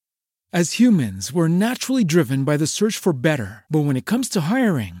As humans, we're naturally driven by the search for better. But when it comes to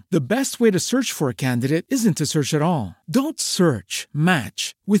hiring, the best way to search for a candidate isn't to search at all. Don't search,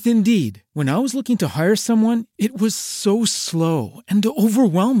 match with Indeed. When I was looking to hire someone, it was so slow and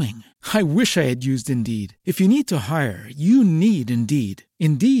overwhelming. I wish I had used Indeed. If you need to hire, you need Indeed.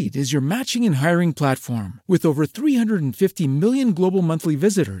 Indeed is your matching and hiring platform with over 350 million global monthly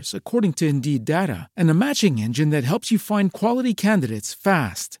visitors, according to Indeed data, and a matching engine that helps you find quality candidates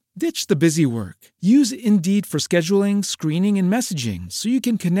fast. Ditch the busy work. Use Indeed for scheduling, screening, and messaging so you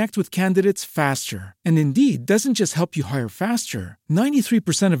can connect with candidates faster. And Indeed doesn't just help you hire faster.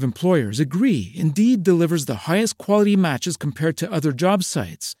 93% of employers agree Indeed delivers the highest quality matches compared to other job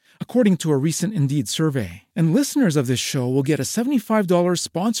sites, according to a recent Indeed survey. And listeners of this show will get a $75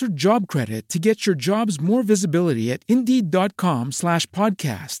 sponsored job credit to get your jobs more visibility at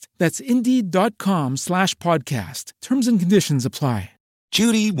Indeed.com/podcast. That's Indeed.com/podcast. Terms and conditions apply.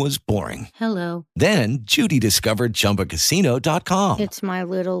 Judy was boring. Hello. Then Judy discovered ChumbaCasino.com. It's my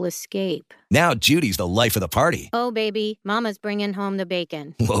little escape. Now Judy's the life of the party. Oh, baby, mama's bringing home the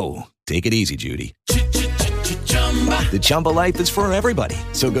bacon. Whoa, take it easy, Judy. The Chumba life is for everybody.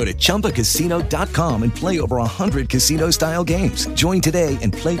 So go to ChumbaCasino.com and play over 100 casino-style games. Join today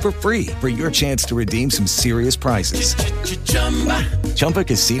and play for free for your chance to redeem some serious prizes.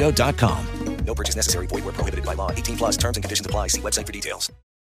 ChumbaCasino.com. No purchase necessary. Void where prohibited by law. 18+ terms and conditions apply. See website for details.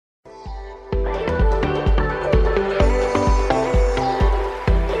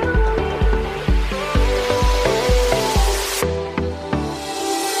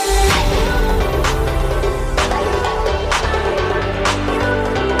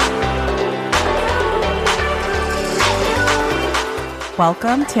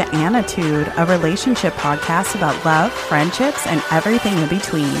 Welcome to Annitude, a relationship podcast about love, friendships, and everything in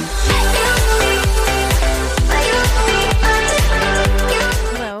between.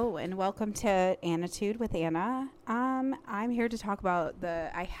 Hello, and welcome to Annitude with Anna. I'm here to talk about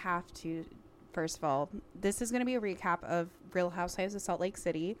first of all, this is going to be a recap of Real Housewives of Salt Lake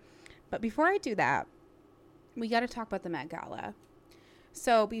City. But before I do that, we got to talk about the Met Gala.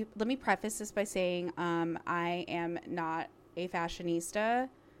 So let me preface this by saying I am not a fashionista.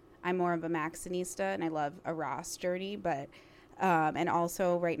 I'm more of a Maxinista, and I love a Ross journey, but and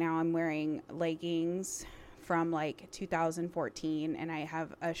also right now I'm wearing leggings from like 2014, and I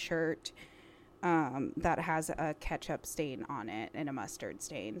have a shirt that has a ketchup stain on it and a mustard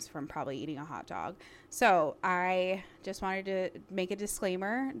stains from probably eating a hot dog. So I just wanted to make a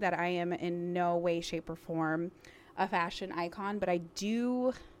disclaimer that I am in no way, shape, or form a fashion icon, but I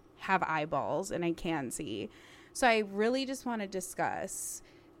do have eyeballs and I can see. So I really just want to discuss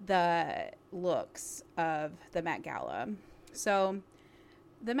the looks of the Met Gala. So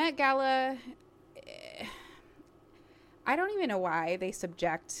the Met Gala, I don't even know why they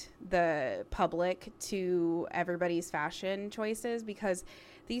subject the public to everybody's fashion choices, because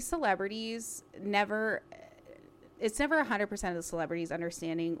these celebrities it's never 100% of the celebrities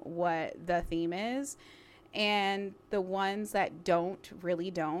understanding what the theme is. And the ones that don't.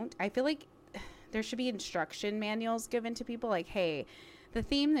 I feel like there should be instruction manuals given to people like, hey, the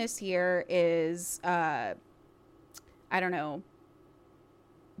theme this year is, I don't know,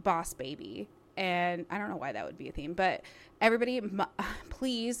 Boss Baby. And I don't know why that would be a theme, but everybody,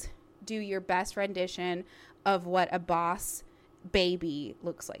 please do your best rendition of what a boss baby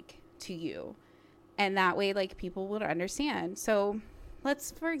looks like to you. And that way, like, people would understand. So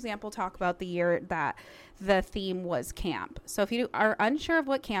let's, for example, talk about the year that the theme was camp. So if you are unsure of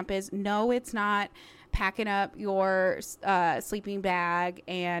what camp is, no, it's not packing up your sleeping bag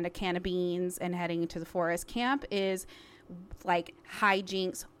and a can of beans and heading into the forest. Camp is like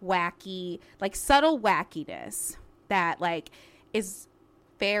hijinks, wacky, like subtle wackiness that like is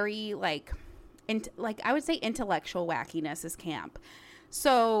very like I would say intellectual wackiness is camp.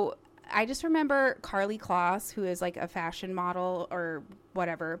 So I just remember Carly Kloss, who is like a fashion model or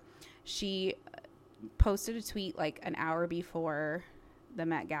whatever, she posted a tweet like an hour before the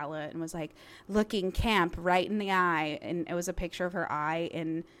Met Gala and was like, looking camp right in the eye. And it was a picture of her eye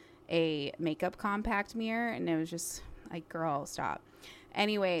in a makeup compact mirror. And it was just like, girl, stop.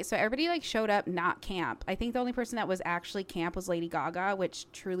 Anyway, so everybody like showed up not camp. I think the only person that was actually camp was Lady Gaga,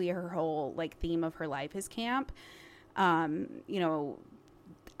 which truly her whole like theme of her life is camp. You know,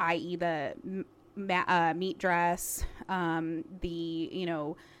 i.e. the meat dress, the, you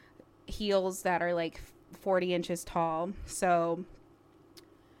know, heels that are like 40 inches tall. So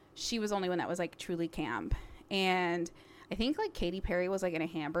she was the only one that was like truly camp. And I think like Katy Perry was like in a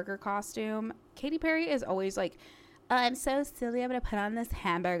hamburger costume. Katy Perry is always like, oh, I'm so silly, I'm gonna put on this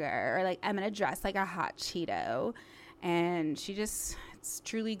hamburger, or like I'm gonna dress like a hot Cheeto. And she just It's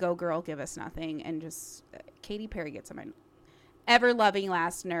truly go girl, give us nothing. And just Katy Perry gets on my ever loving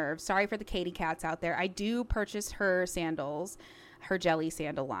last nerve. Sorry for the Katy cats out there. I do purchase her sandals, her jelly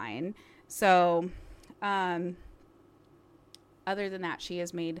sandal line. So other than that, she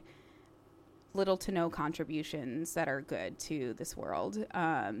has made little to no contributions that are good to this world. Do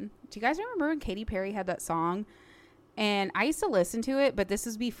you guys remember when Katy Perry had that song? And I used to listen to it, but this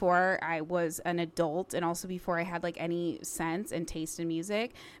is before I was an adult and also before I had like any sense and taste in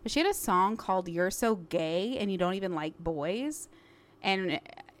music. But she had a song called You're So Gay and You Don't Even Like Boys. And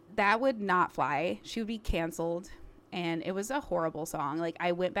that would not fly. She would be canceled. And it was a horrible song. Like,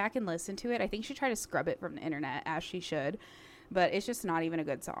 I went back and listened to it. I think she tried to scrub it from the internet, as she should. But it's just not even a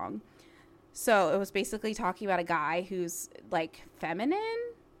good song. So it was basically talking about a guy who's like feminine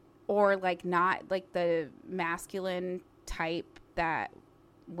or like not like the masculine type that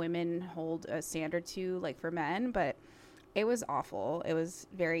women hold a standard to, like for men. But it was awful. It was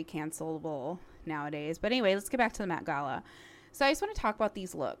very cancelable nowadays. But anyway, let's get back to the Met Gala. So I just want to talk about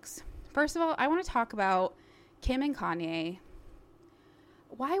these looks. First of all, I want to talk about Kim and Kanye.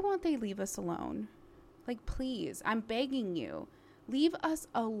 Why won't they leave us alone? Like, please, I'm begging you. Leave us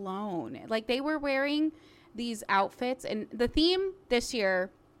alone. Like, they were wearing these outfits, and the theme this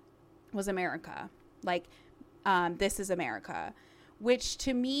year was America. Like, this is America, which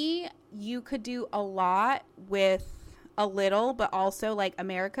to me, you could do a lot with a little, but also like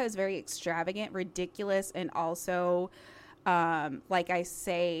America is very extravagant, ridiculous, and also like I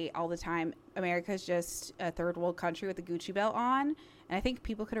say all the time, America is just a third world country with a Gucci belt on. And I think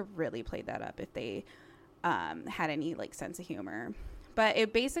people could have really played that up if they had any like sense of humor. But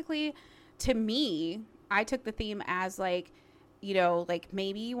it basically, to me, I took the theme as like, you know, like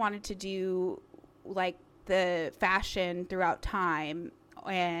maybe you wanted to do like the fashion throughout time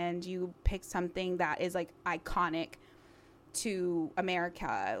and you pick something that is like iconic to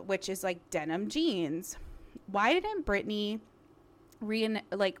America, which is like denim jeans. Why didn't Britney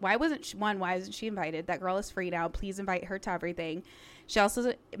why wasn't she invited? That girl is free now. Please invite her to everything. She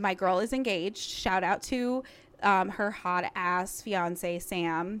also, my girl is engaged. Shout out to her hot ass fiance,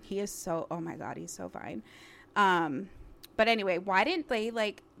 Sam. He is so, oh my God, he's so fine. But anyway, why didn't they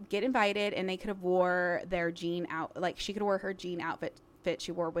like get invited and they could have wore their jean out? Like she could wear her jean outfit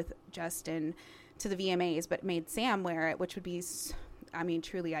she wore with Justin to the VMAs, but made Sam wear it, which would be, I mean,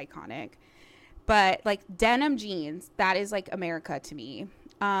 truly iconic. But like denim jeans, that is like America to me.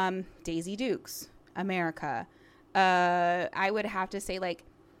 Daisy Dukes, America. I would have to say like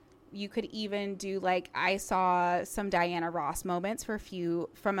you could even do like, I saw some Diana Ross moments from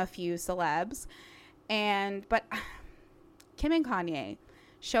a few celebs, but Kim and Kanye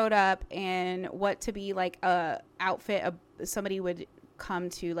showed up in what to be like a outfit somebody would come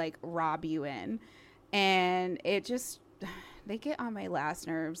to like rob you in, and it just, they get on my last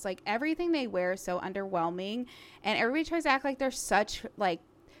nerves. Like everything they wear is so underwhelming, and everybody tries to act like they're such like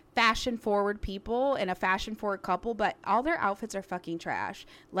fashion forward people and a fashion forward couple, but all their outfits are fucking trash.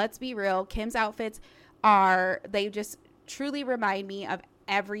 Let's be real. Kim's outfits they just truly remind me of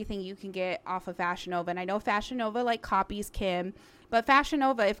everything you can get off of Fashion Nova. And I know Fashion Nova like copies Kim, but Fashion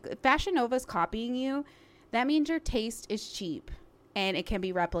Nova, if Fashion Nova is copying you, that means your taste is cheap and it can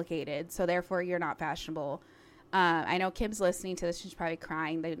be replicated. So therefore you're not fashionable. I know Kim's listening to this. She's probably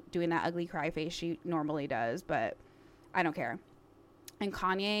crying, doing that ugly cry face she normally does, but I don't care. And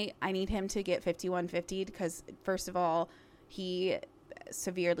Kanye, I need him to get 5150 because, first of all, he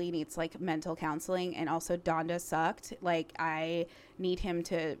severely needs like mental counseling, and also Donda sucked. Like, I need him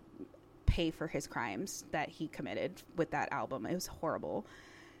to pay for his crimes that he committed with that album. It was horrible.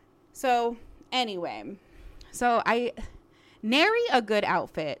 So anyway, nary a good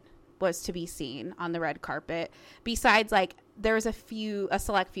outfit was to be seen on the red carpet. Besides, like, there was a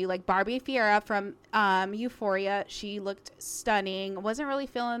select few, like Barbie Fiera from Euphoria. She looked stunning. Wasn't really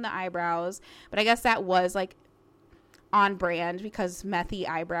feeling the eyebrows, but I guess that was like on brand because methy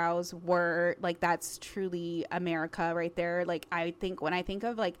eyebrows were like, that's truly America right there. Like, I think when I think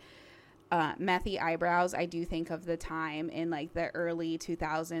of like methy eyebrows, I do think of the time in like the early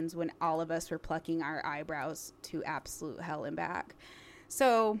 2000s when all of us were plucking our eyebrows to absolute hell and back.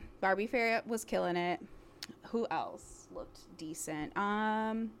 So Barbie Fiera was killing it. Who else looked decent?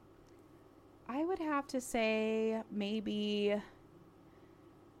 I would have to say maybe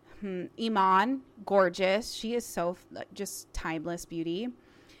Iman, gorgeous. She is so just timeless beauty.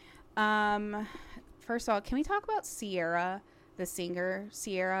 First of all, can we talk about Ciara, the singer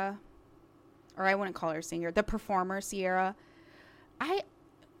Ciara? Or I wouldn't call her singer, the performer Ciara. I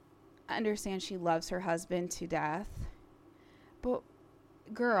understand she loves her husband to death, but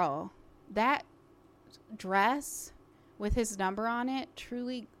girl, that dress with his number on it.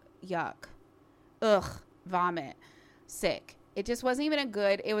 Truly yuck. Ugh. Vomit. Sick. It just wasn't even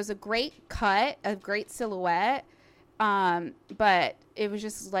it was a great cut, a great silhouette. But it was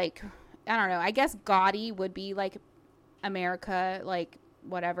just like, I don't know. I guess gaudy would be like America, like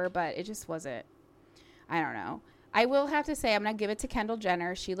whatever, but it just wasn't. I don't know. I will have to say I'm going to give it to Kendall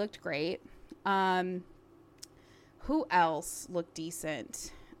Jenner. She looked great. Who else looked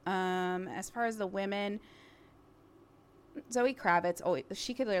decent? As far as the women, Zoe Kravitz,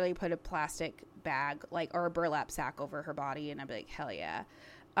 she could literally put a plastic bag or a burlap sack over her body and I'd be like, hell yeah.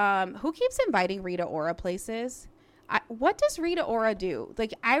 Who keeps inviting Rita Ora places? What does Rita Ora do?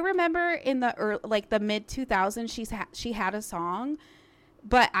 Like, I remember in the mid 2000s she had a song,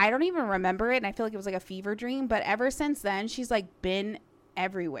 but I don't even remember it, and I feel like it was like a fever dream. But ever since then, she's like been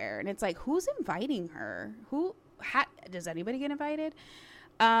everywhere, and it's like, who's inviting her? Does anybody get invited?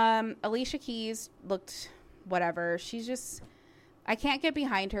 Alicia Keys looked whatever. She's just, I can't get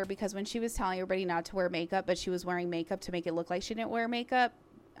behind her because when she was telling everybody not to wear makeup, but she was wearing makeup to make it look like she didn't wear makeup,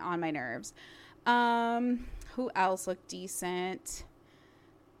 on my nerves. Who else looked decent?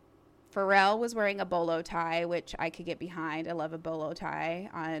 Pharrell was wearing a bolo tie, which I could get behind. I love a bolo tie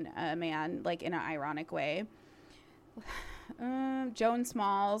on a man, like in an ironic way. Joan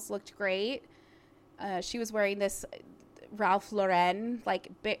Smalls looked great. She was wearing this Ralph Lauren,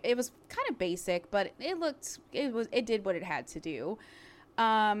 it was kind of basic, but it did what it had to do.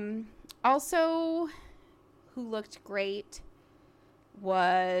 Also, who looked great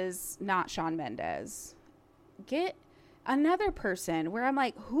was not Shawn Mendes. Get another person where I'm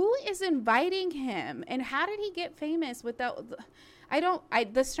like, who is inviting him, and how did he get famous without?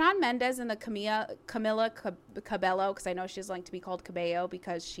 The Shawn Mendes and the Camila Cabello, because I know she doesn't like to be called Cabello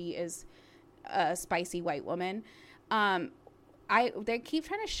because she is a spicy white woman. They keep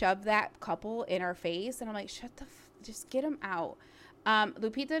trying to shove that couple in our face, and I'm like, just get them out.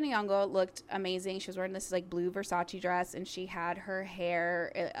 Lupita Nyong'o looked amazing. She was wearing this like blue Versace dress, and she had her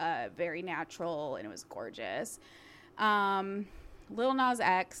hair very natural, and it was gorgeous. Lil Nas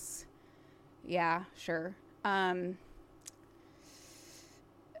X, yeah, sure.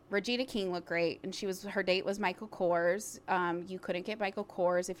 Regina King looked great, and her date was Michael Kors. You couldn't get Michael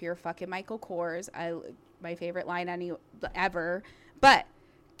Kors if you're fucking Michael Kors. My favorite line ever. But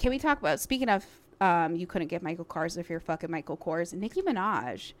can we talk about, speaking of you couldn't get Michael Kors if you're fucking Michael Kors, Nicki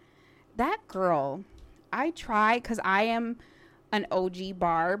Minaj, that girl, I try, because I am an OG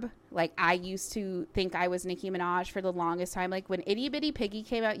Barb. Like, I used to think I was Nicki Minaj for the longest time. Like, when Itty Bitty Piggy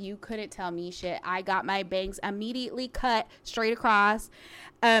came out, you couldn't tell me shit. I got my bangs immediately cut straight across,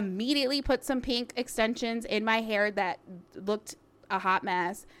 immediately put some pink extensions in my hair that looked a hot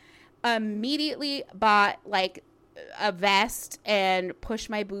mess, immediately bought like a vest and pushed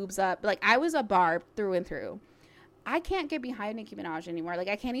my boobs up. Like, I was a Barb through and through. I can't get behind Nicki Minaj anymore. Like,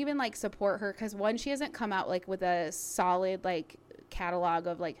 I can't even like support her because, one, she hasn't come out like with a solid like catalog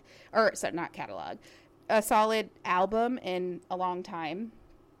of like, or sorry, not catalog, a solid album in a long time.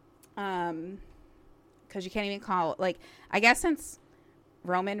 Because you can't even call, like, I guess since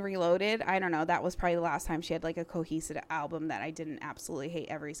Roman Reloaded, I don't know, that was probably the last time she had like a cohesive album that I didn't absolutely hate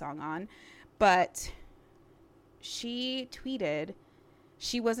every song on. But she tweeted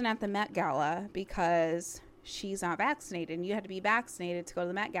she wasn't at the Met Gala because she's not vaccinated, and you had to be vaccinated to go to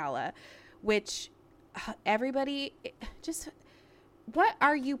the Met Gala, which everybody just, what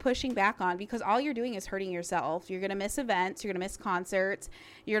are you pushing back on? Because all you're doing is hurting yourself. You're going to miss events. You're going to miss concerts.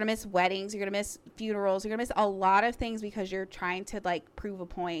 You're going to miss weddings. You're going to miss funerals. You're going to miss a lot of things because you're trying to like prove a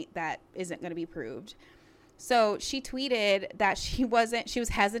point that isn't going to be proved. So she tweeted that she's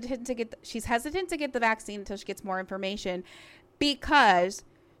hesitant to get the vaccine until she gets more information, because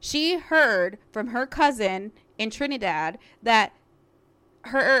she heard from her cousin in Trinidad that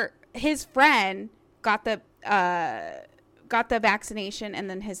his friend got the vaccination and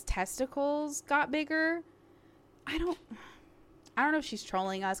then his testicles got bigger. I don't know if she's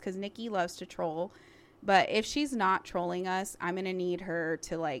trolling us, because Nikki loves to troll. But if she's not trolling us, I'm going to need her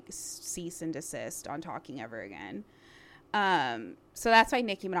to like cease and desist on talking ever again. So that's why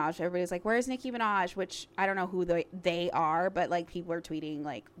Nicki Minaj, everybody's like, where's Nicki Minaj? Which I don't know who they are, but like people are tweeting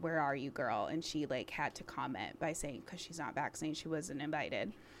like, where are you, girl? And she like had to comment by saying, because she's not vaccinated, she wasn't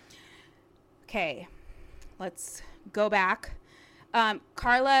invited. Okay, let's go back.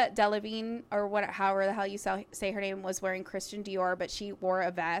 Carla Delevingne, or however the hell you say her name, was wearing Christian Dior, but she wore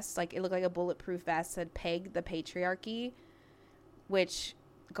a vest, like it looked like a bulletproof vest, said "Peg the Patriarchy," which,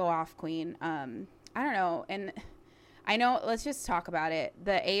 go off, queen. I don't know, and I know, let's just talk about it.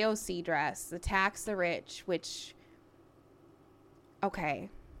 The AOC dress, the tax the rich, which, okay,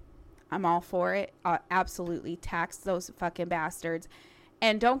 I'm all for it. Absolutely. Tax those fucking bastards.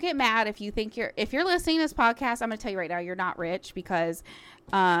 And don't get mad if you think if you're listening to this podcast, I'm going to tell you right now, you're not rich, because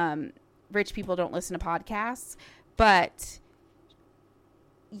rich people don't listen to podcasts. But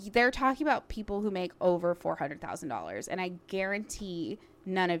they're talking about people who make over $400,000. And I guarantee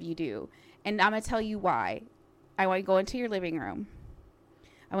none of you do. And I'm going to tell you why. I want you to go into your living room.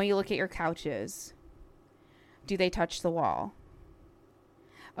 I want you to look at your couches. Do they touch the wall?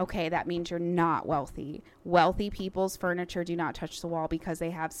 Okay, that means you're not wealthy. Wealthy people's furniture do not touch the wall because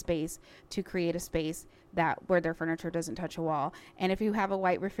they have space to create a space that where their furniture doesn't touch a wall. And if you have a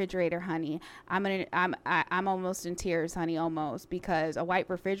white refrigerator, honey, I'm almost in tears, honey, almost, because a white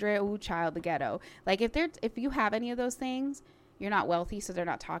refrigerator, ooh, child, the ghetto. Like if you have any of those things, you're not wealthy, so they're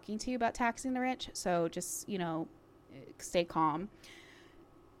not talking to you about taxing the rich. So just, stay calm.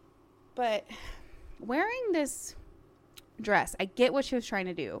 But wearing this dress, I get what she was trying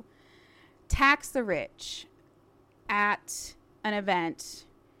to do. Tax the rich at an event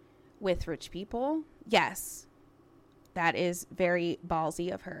with rich people. Yes, that is very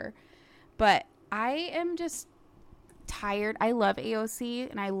ballsy of her. But I am just tired. I love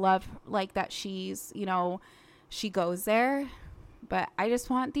AOC, and I love that she's, she goes there. But I just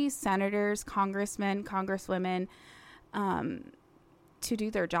want these senators, congressmen, congresswomen to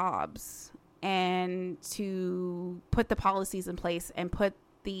do their jobs and to put the policies in place and put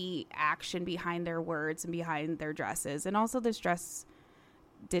the action behind their words and behind their dresses. And also, this dress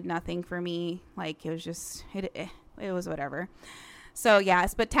did nothing for me. It was just, it was whatever. So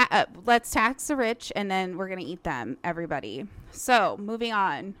yes, but let's tax the rich, and then we're going to eat them, everybody. So moving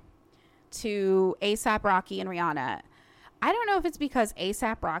on to A$AP Rocky and Rihanna. I don't know if it's because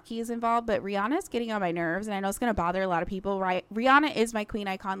A$AP Rocky is involved, but Rihanna's getting on my nerves, and I know it's going to bother a lot of people, right? Rihanna is my queen,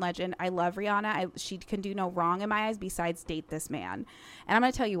 icon, legend. I love Rihanna. She can do no wrong in my eyes besides date this man. And I'm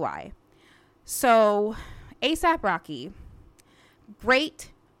going to tell you why. So A$AP Rocky,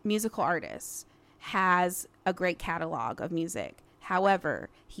 great musical artist, has a great catalog of music. However,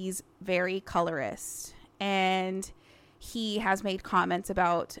 he's very colorist, and he has made comments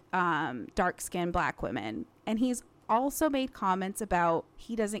about dark-skinned black women. And he's also made comments about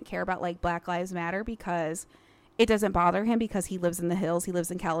he doesn't care about Black Lives Matter because it doesn't bother him, because he lives in the hills, he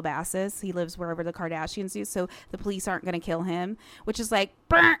lives in Calabasas, he lives wherever the Kardashians do, so the police aren't going to kill him, which is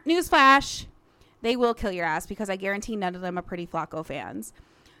newsflash, they will kill your ass, because I guarantee none of them are Pretty Flacco fans.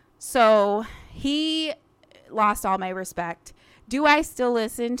 So he lost all my respect. Do I still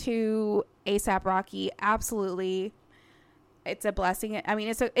listen to A$AP Rocky? Absolutely. It's a blessing. I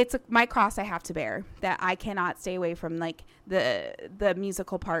mean, it's my cross I have to bear, that I cannot stay away from the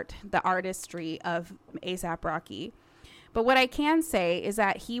musical part, the artistry of A$AP Rocky. But what I can say is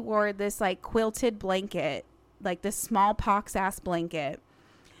that he wore this quilted blanket, this smallpox ass blanket,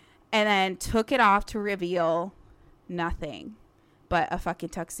 and then took it off to reveal nothing but a fucking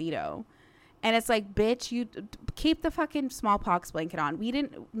tuxedo. And it's bitch, you keep the fucking smallpox blanket on. We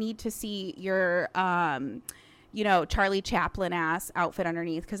didn't need to see your Charlie Chaplin ass outfit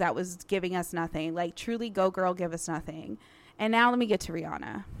underneath, because that was giving us nothing. Truly, go girl, give us nothing. And now let me get to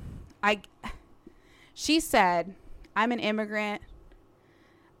Rihanna. She said, I'm an immigrant.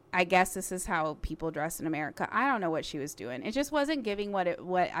 I guess this is how people dress in America. I don't know what she was doing. It just wasn't giving what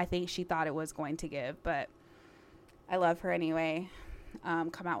I think she thought it was going to give. But I love her anyway.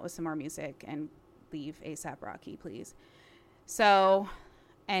 Come out with some more music and leave A$AP Rocky, please. So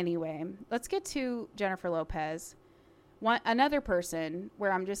anyway, let's get to Jennifer Lopez. Another person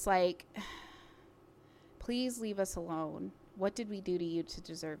where I'm just please leave us alone. What did we do to you to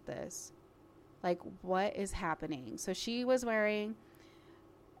deserve this? What is happening? So she was wearing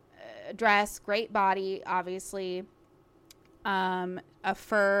a dress, great body, obviously, a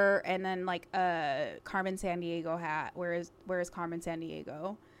fur, and then a Carmen Sandiego hat. Where is Carmen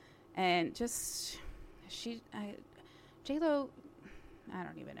Sandiego? And just J-Lo, I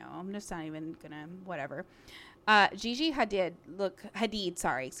don't even know. I'm just not even gonna, whatever. Gigi Hadid,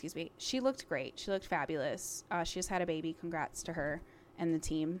 sorry, excuse me. She looked great. She looked fabulous. She just had a baby. Congrats to her and the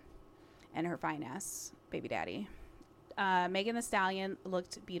team and her fine ass baby daddy. Megan Thee Stallion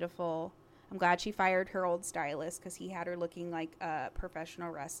looked beautiful. I'm glad she fired her old stylist, because he had her looking like a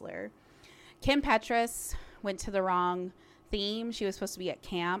professional wrestler. Kim Petras went to the wrong theme. She was supposed to be at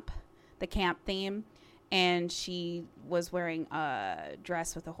camp, the camp theme. And she was wearing a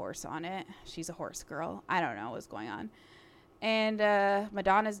dress with a horse on it. She's a horse girl. I don't know what's going on. And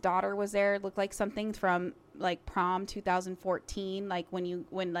Madonna's daughter was there. It looked like something from prom 2014.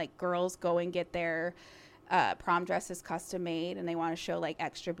 When girls go and get their prom dresses custom made, and they want to show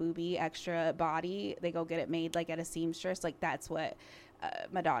extra boobie, extra body. They go get it made at a seamstress. That's what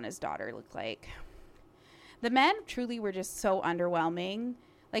Madonna's daughter looked like. The men truly were just so underwhelming.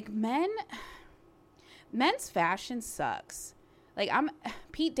 Like, men's fashion sucks. Like,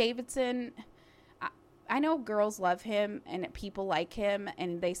 Pete Davidson, I know girls love him and people like him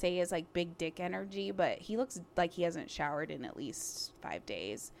and they say he has like big dick energy, but he looks like he hasn't showered in at least 5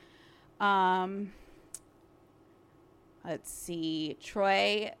 days. Let's see.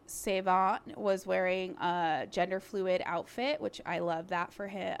 Troye Sivan was wearing a gender fluid outfit, which I love that for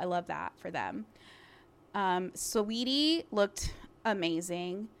him. I love that for them. Saweetie looked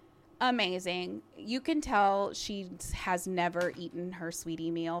amazing. Amazing. You can tell she has never eaten her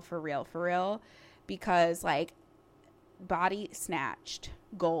sweetie meal for real, because like body snatched,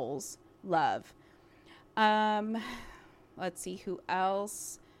 goals, love. Let's see who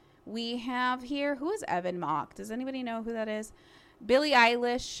else we have here. Who is Evan Mock? Does anybody know who that is? Billie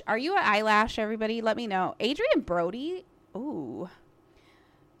Eilish. Are you an eyelash, everybody? Let me know. Adrian Brody. Ooh,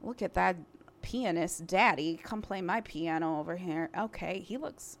 look at that pianist daddy. Come play my piano over here. Okay,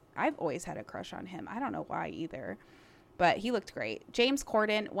 I've always had a crush on him. I don't know why either, but he looked great. James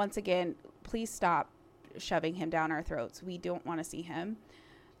Corden, once again, please stop shoving him down our throats. We don't want to see him.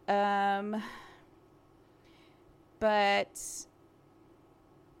 But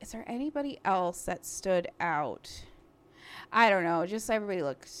is there anybody else that stood out? I don't know. Just everybody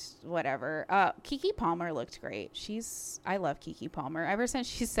looks whatever. Keke Palmer looked great. I love Keke Palmer. Ever since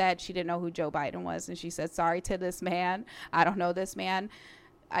she said she didn't know who Joe Biden was and she said, sorry to this man, I don't know this man.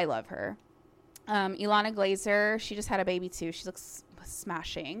 I love her. Ilana Glazer, she just had a baby too. She looks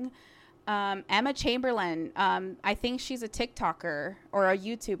smashing. Emma Chamberlain, I think she's a TikToker or a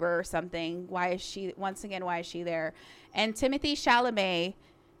YouTuber or something. Why is she there? And Timothée Chalamet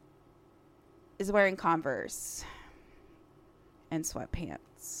is wearing Converse and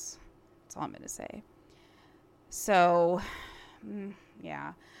sweatpants. That's all I'm going to say. So,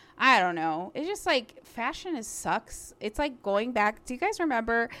 yeah. I don't know. It's just like fashion sucks. It's like going back. Do you guys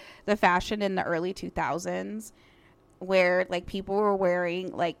remember the fashion in the early 2000s where like people were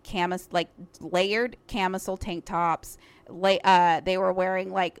wearing like layered camisole tank tops? They were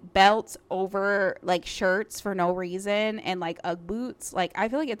wearing like belts over like shirts for no reason and like Ugg boots. Like I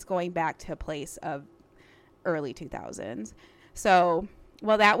feel like it's going back to a place of early 2000s. So,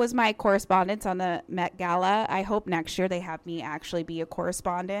 well, that was my correspondence on the Met Gala. I hope next year they have me actually be a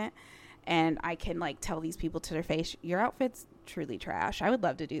correspondent and I can like tell these people to their face, your outfit's truly trash. I would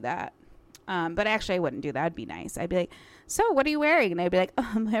love to do that. But actually I wouldn't do that. It'd be nice. I'd be like, so what are you wearing? And they'd be like,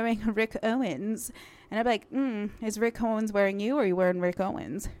 oh, I'm wearing Rick Owens. And I'd be like, is Rick Owens wearing you or are you wearing Rick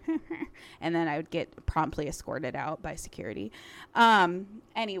Owens? And then I would get promptly escorted out by security.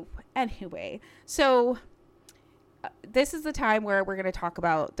 Anyway, so this is the time where we're going to talk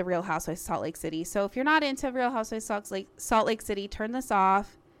about the Real Housewives of Salt Lake City. So if you're not into Real Housewives of Salt Lake City, turn this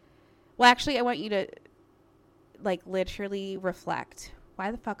off. Well, actually, I want you to like literally reflect.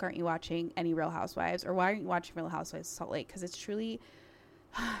 Why the fuck aren't you watching any Real Housewives? Or why aren't you watching Real Housewives of Salt Lake? Because it's truly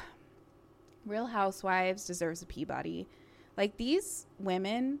Real Housewives deserves a Peabody. Like these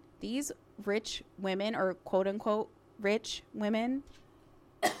women, these rich women or quote unquote rich women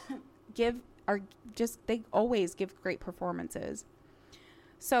they always give great performances.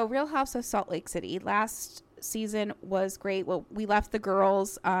 So Real House of Salt Lake City last season was great. Well, we left the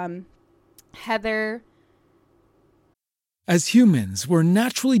girls, Heather. As humans, we're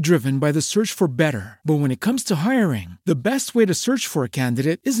naturally driven by the search for better. But when it comes to hiring, the best way to search for a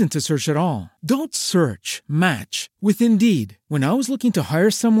candidate isn't to search at all. Don't search, match with Indeed. When I was looking to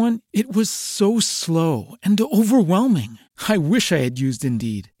hire someone, it was so slow and overwhelming. I wish I had used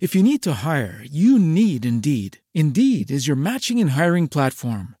Indeed. If you need to hire, you need Indeed. Indeed is your matching and hiring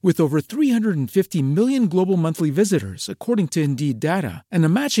platform with over 350 million global monthly visitors, according to Indeed data, and a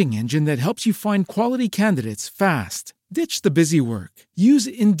matching engine that helps you find quality candidates fast. Ditch the busy work. Use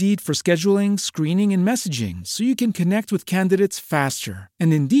Indeed for scheduling, screening, and messaging so you can connect with candidates faster.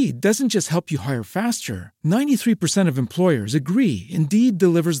 And Indeed doesn't just help you hire faster. 93% of employers agree Indeed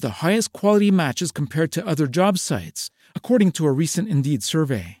delivers the highest quality matches compared to other job sites, according to a recent Indeed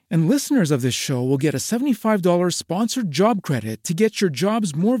survey. And listeners of this show will get a $75 sponsored job credit to get your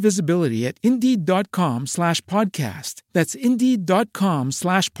jobs more visibility at Indeed.com/podcast. That's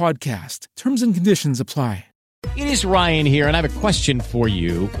Indeed.com/podcast. Terms and conditions apply. It is Ryan here, and I have a question for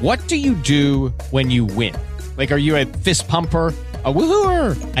you. What do you do when you win? Like, are you a fist pumper? A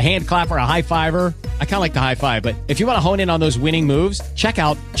woohooer, a hand clapper, a high fiver. I kind of like the high five, but if you want to hone in on those winning moves, check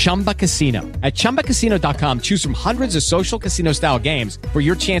out Chumba Casino. At ChumbaCasino.com, choose from hundreds of social casino style games for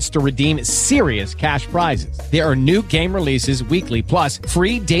your chance to redeem serious cash prizes. There are new game releases weekly, plus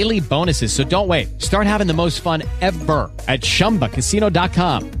free daily bonuses. So don't wait. Start having the most fun ever at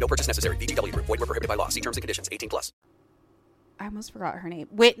ChumbaCasino.com. No purchase necessary. VGW Group. Void where prohibited by law. See terms and conditions. 18+. I almost forgot her name.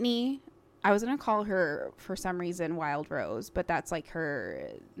 Whitney. I was going to call her, for some reason, Wild Rose, but that's like her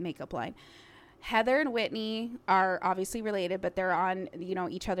makeup line. Heather and Whitney are obviously related, but they're on,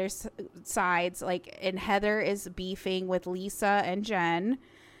 each other's sides. Like, and Heather is beefing with Lisa and Jen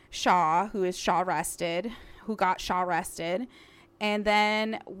Shaw, who is who got Shaw arrested. And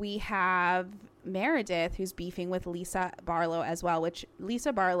then we have Meredith, who's beefing with Lisa Barlow as well, which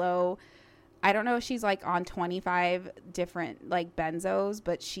Lisa Barlow, I don't know if she's like on 25 different like benzos,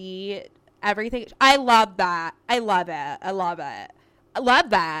 but everything. I love that. I love it. I love it. I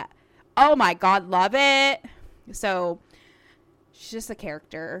love that. Oh my God. Love it. So she's just a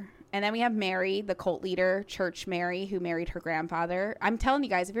character. And then we have Mary, the cult leader, Church Mary, who married her grandfather. I'm telling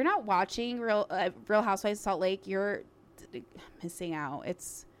you guys, if you're not watching Real Housewives of Salt Lake, you're missing out.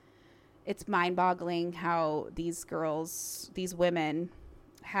 It's mind-boggling how these women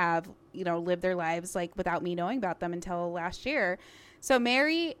have, lived their lives like without me knowing about them until last year. So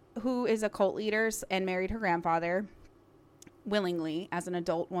Mary, who is a cult leader and married her grandfather willingly as an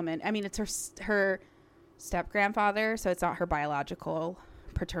adult woman. I mean, it's her step-grandfather, so it's not her biological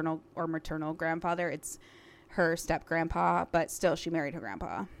paternal or maternal grandfather. It's her step-grandpa, but still she married her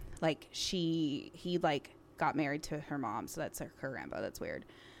grandpa. Like he got married to her mom, so that's her grandpa. That's weird.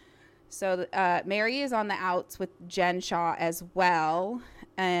 So Mary is on the outs with Jen Shaw as well.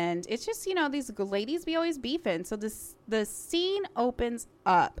 And it's just, these ladies be always beefing. So the scene opens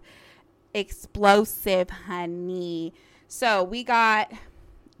up. Explosive, honey. So we got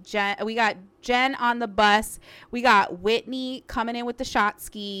Jen on the bus. We got Whitney coming in with the shot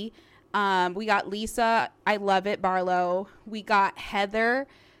ski. We got Lisa, I love it, Barlow. We got Heather,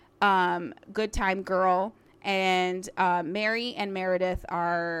 good time girl. And Mary and Meredith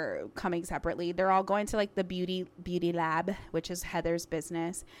are coming separately. They're all going to like the beauty lab, which is Heather's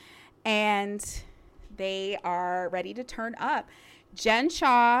business. And they are ready to turn up. Jen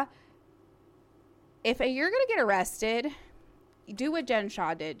Shaw, if you're going to get arrested, do what Jen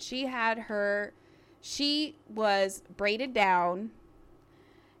Shaw did. She was braided down.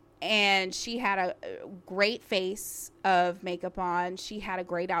 And she had a great face of makeup on. She had a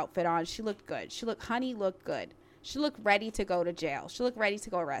great outfit on. She looked good. Honey looked good. She looked ready to go to jail. She looked ready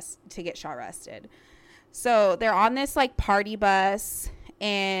to get Shaw arrested. So they're on this like party bus.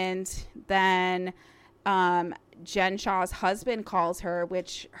 And then Jen Shaw's husband calls her,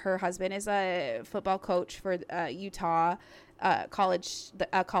 which her husband is a football coach for Utah, college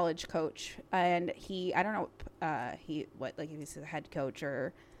coach. And I don't know, if he's a head coach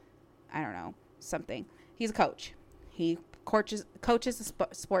or I don't know, something. He's a coach. He coaches the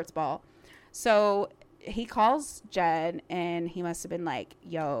sports ball. So he calls Jen and he must have been like,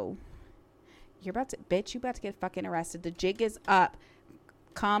 yo, you about to get fucking arrested. The jig is up.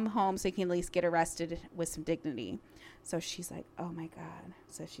 Come home so you can at least get arrested with some dignity. So she's like, oh my God.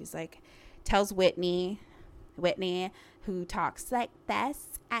 So she's like, tells Whitney, who talks like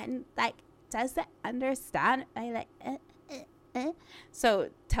this and like doesn't understand. So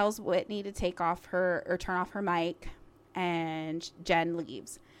tells Whitney to turn off her mic, and Jen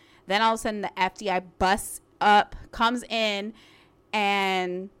leaves. Then all of a sudden the FBI busts up, comes in,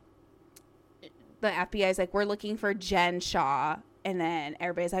 and the FBI is like, we're looking for Jen Shaw. And then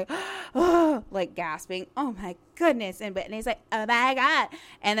everybody's like, oh, like gasping, oh my goodness. And Whitney's like, oh my God.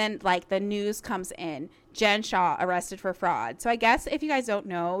 And then like the news comes in, Jen Shaw arrested for fraud. So I guess if you guys don't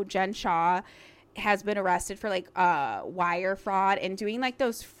know, Jen Shaw has been arrested for like wire fraud and doing like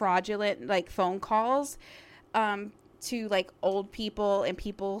those fraudulent like phone calls to like old people and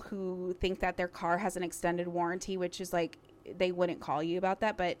people who think that their car has an extended warranty, which is like they wouldn't call you about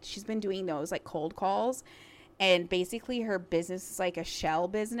that, but she's been doing those like cold calls. And basically her business is like a shell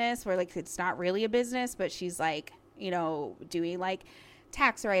business where like it's not really a business, but she's like, doing like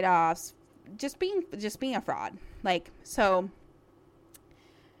tax write-offs, just being a fraud. Like, so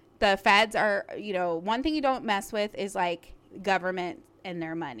the feds are, one thing you don't mess with is like government and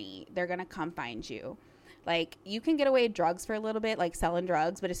their money. They're going to come find you. Like you can get away with drugs for a little bit, like selling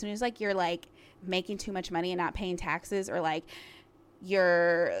drugs. But as soon as like you're like making too much money and not paying taxes, or like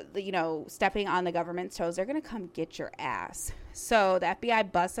you're, stepping on the government's toes, they're going to come get your ass. So the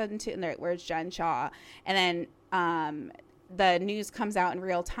FBI busts into, and where's Jen Shaw? And then the news comes out in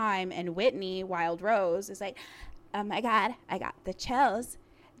real time, and Whitney, Wild Rose, is like, oh my God, I got the chills.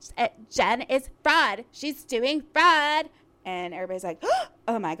 Jen is fraud. She's doing fraud. And everybody's like,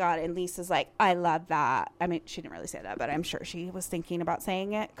 oh my God. And Lisa's like, I love that. I mean, she didn't really say that, but I'm sure she was thinking about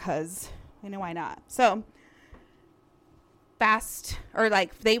saying it because, why not? So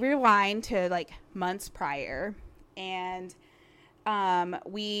they rewind to like months prior, and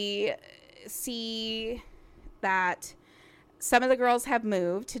we see that some of the girls have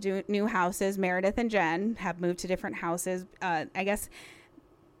moved to do new houses. Meredith and Jen have moved to different houses. I guess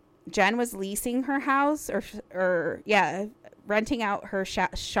Jen was leasing her house or renting out her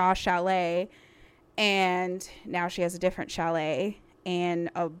Shaw Chalet, and now she has a different chalet and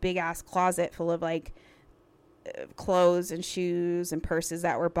a big ass closet full of like clothes and shoes and purses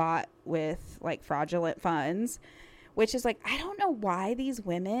that were bought with like fraudulent funds, which is like, I don't know why these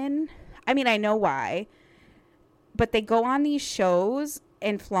women, I mean, I know why, but they go on these shows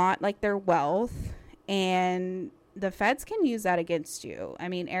and flaunt like their wealth, and the feds can use that against you. I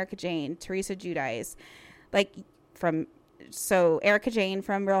mean, Erika Jayne, Teresa Giudice, Erika Jayne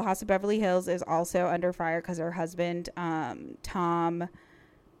from Real House of Beverly Hills is also under fire because her husband, Tom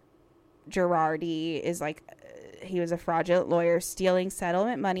Girardi, is like, he was a fraudulent lawyer stealing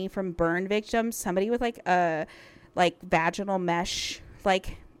settlement money from burn victims. Somebody with like a vaginal mesh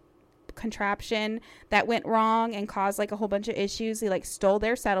contraption that went wrong and caused like a whole bunch of issues. He like stole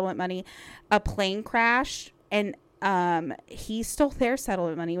their settlement money. A plane crash, and he stole their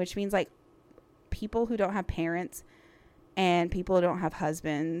settlement money, which means like people who don't have parents and people who don't have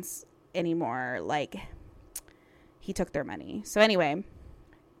husbands anymore, like he took their money. So anyway,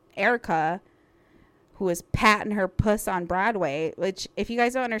 Erika, who was patting her puss on Broadway, which if you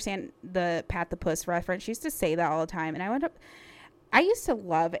guys don't understand the Pat the Puss reference, she used to say that all the time. And I used to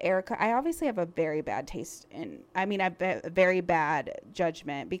love Erika. I obviously have a very bad taste I have a very bad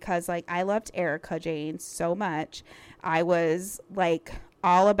judgment because like I loved Erika Jayne so much. I was like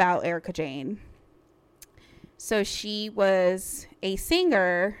all about Erika Jayne. So she was a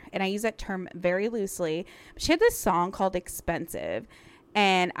singer, and I use that term very loosely. She had this song called Expensive,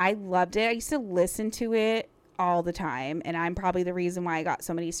 and I loved it. I used to listen to it all the time, and I'm probably the reason why I got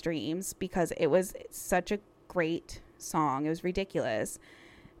so many streams because it was such a great song. It was ridiculous,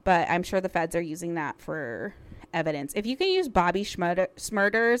 but I'm sure the feds are using that for evidence. If you can use Bobby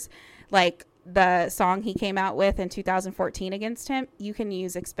Shmurda's, like the song he came out with in 2014 against him, you can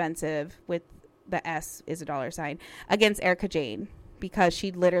use Expensive with the S is $, against Erika Jayne, because she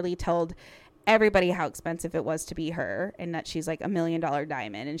literally told everybody how expensive it was to be her, and that she's like $1 million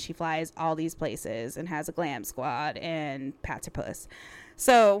diamond, and she flies all these places and has a glam squad and pats her puss.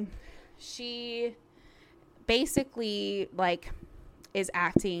 So she basically like is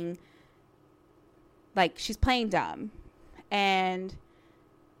acting like she's playing dumb, and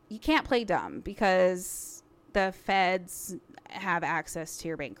you can't play dumb because the feds have access to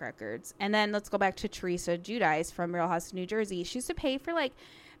your bank records. And then let's go back to Teresa Giudice from Real House of New Jersey. She used to pay for like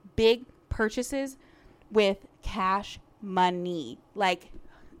big purchases with cash money, like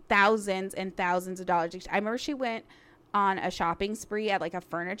thousands and thousands of dollars. I remember she went on a shopping spree at like a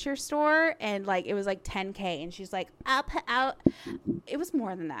furniture store, and like it was like $10K, and she's like, I'll put out, it was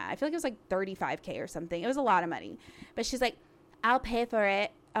more than that. I feel like it was like $35K or something. It was a lot of money, but she's like, I'll pay for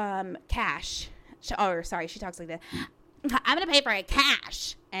it cash. She talks like that. I'm gonna pay for it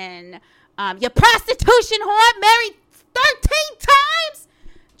cash. And your prostitution whore married 13 times.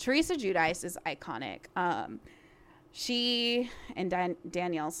 Teresa Giudice is iconic. She and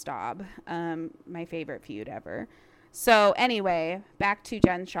Danielle Staub, my favorite feud ever. So anyway, back to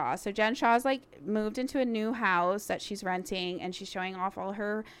Jen Shah. So Jen Shah's like moved into a new house that she's renting, and she's showing off all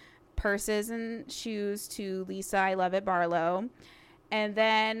her purses and shoes to Lisa I Love It Barlow. And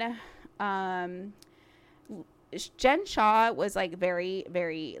then Jen Shah was like very,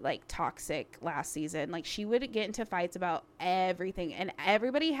 very like toxic last season. Like she would get into fights about everything, and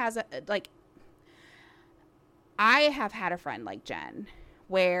everybody has I have had a friend like Jen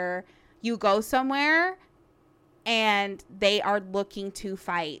where you go somewhere and they are looking to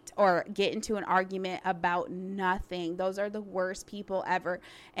fight or get into an argument about nothing. Those are the worst people ever.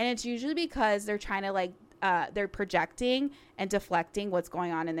 And it's usually because they're trying to like, they're projecting and deflecting what's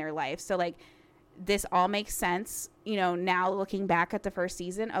going on in their life. So like, this all makes sense, you know, now looking back at the first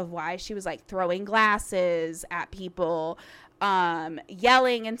season of why she was like throwing glasses at people,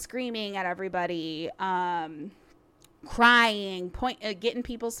 yelling and screaming at everybody, crying, get in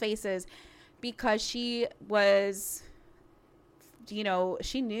people's faces, because she was, you know,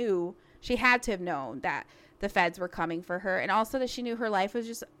 she had to have known that the feds were coming for her, and also that she knew her life was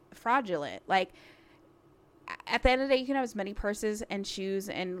just fraudulent. Like, at the end of the day, you can have as many purses and shoes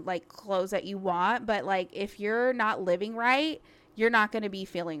and like clothes that you want, but like if you're not living right, you're not going to be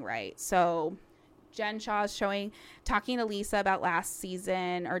feeling right. So Jen Shah is talking to Lisa about last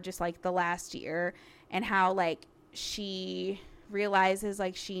season, or just like the last year, and how like she realizes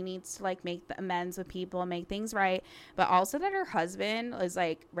like she needs to like make the amends with people and make things right, but also that her husband is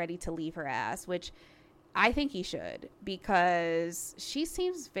like ready to leave her ass, which I think he should, because she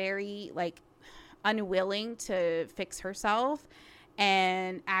seems very like unwilling to fix herself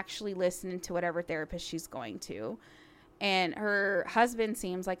and actually listen to whatever therapist she's going to. And her husband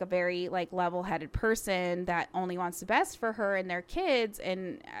seems like a very like level-headed person that only wants the best for her and their kids,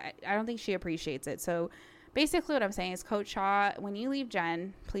 and I don't think she appreciates it. So basically what I'm saying is, Coach Shah, when you leave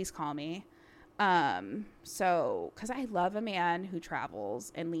Jen, please call me. So, cause I love a man who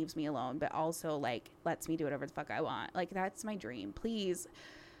travels and leaves me alone, but also like lets me do whatever the fuck I want. Like, that's my dream. Please.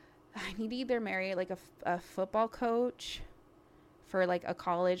 I need to either marry like a football coach for like a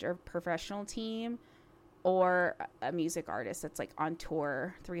college or professional team, or a music artist that's like on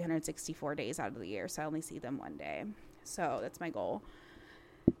tour 364 days out of the year. So I only see them one day. So that's my goal.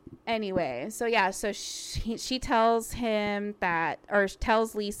 Anyway, so yeah, so she tells him that, or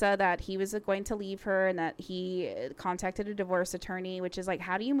tells Lisa that he was going to leave her and that he contacted a divorce attorney, which is like,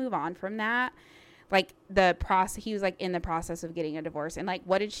 how do you move on from that? Like the process, he was like in the process of getting a divorce, and like,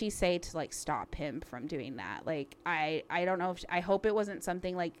 what did she say to like stop him from doing that? Like, I don't know if I hope it wasn't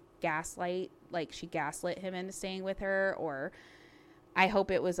something like gaslight, like she gaslit him into staying with her, or I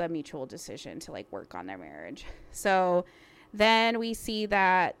hope it was a mutual decision to like work on their marriage. So then we see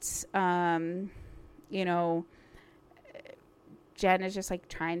that, you know, Jen is just like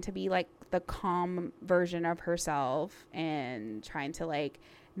trying to be like the calm version of herself and trying to like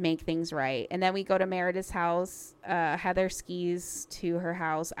make things right. And then we go to Meredith's house. Heather skis to her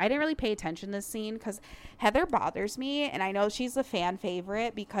house. I didn't really pay attention to this scene because Heather bothers me, and I know she's a fan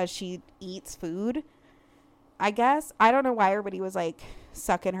favorite because she eats food, I guess. I don't know why everybody was like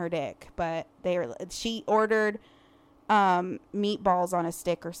sucking her dick, but she ordered meatballs on a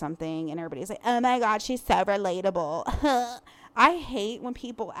stick or something, and everybody's like, oh my god, she's so relatable. I hate when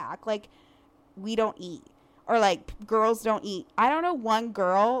people act like we don't eat, or like girls don't eat. I don't know one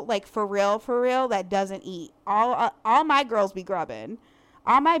girl like for real that doesn't eat. All my girls be grubbing,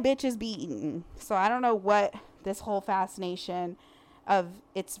 all my bitches be eating. So I don't know what this whole fascination of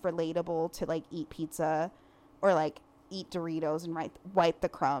it's relatable to like eat pizza or like eat Doritos and wipe the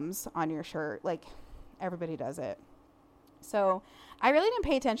crumbs on your shirt. Like, everybody does it. So I really didn't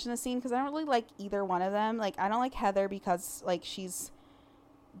pay attention to the scene because I don't really like either one of them. Like, I don't like Heather because like she's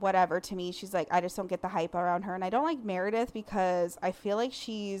whatever to me. She's like, I just don't get the hype around her. And I don't like Meredith because I feel like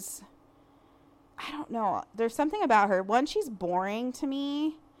she's, I don't know, there's something about her. One, she's boring to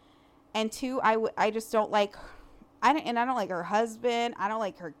me, and two, I just don't like, I don't like her husband. I don't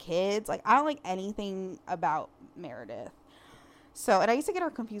like her kids. Like, I don't like anything about Meredith. So, and I used to get her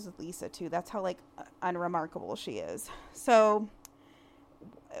confused with Lisa too. That's how like unremarkable she is. So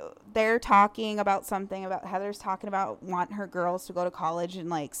they're talking about something about Heather's talking about wanting her girls to go to college and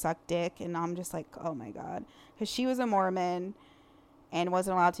like suck dick. And I'm just like, oh my God. Because she was a Mormon and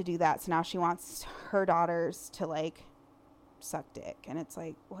wasn't allowed to do that. So now she wants her daughters to like suck dick. And it's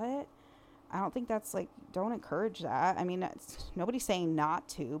like, what? I don't think that's like, don't encourage that. I mean, nobody's saying not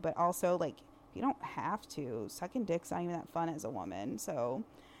to, but also like, you don't have to. Sucking dick's not even that fun as a woman. So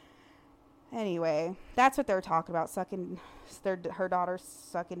anyway, that's what they're talking about, her daughter's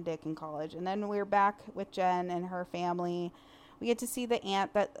sucking dick in college. And then we're back with Jen and her family. We get to see the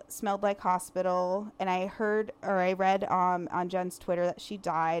aunt that smelled like hospital. And I read on Jen's Twitter that she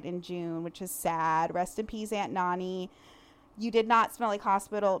died in June, which is sad. Rest in peace, Aunt Nani. You did not smell like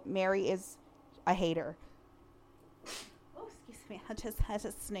hospital. Mary is a hater. Oh, excuse me. I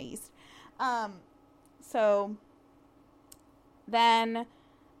just sneezed. So then,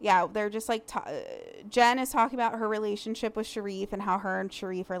 yeah, they're just like, Jen is talking about her relationship with Sharif and how her and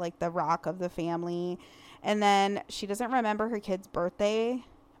Sharif are like the rock of the family. And then she doesn't remember her kid's birthday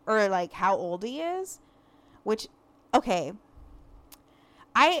or like how old he is, which, okay,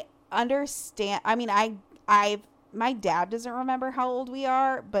 I understand. I mean, my dad doesn't remember how old we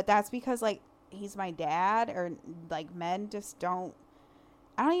are, but that's because like he's my dad, or like men just don't.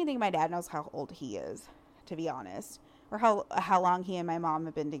 I don't even think my dad knows how old he is, to be honest, or how long he and my mom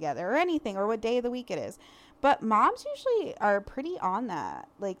have been together, or anything, or what day of the week it is. But moms usually are pretty on that.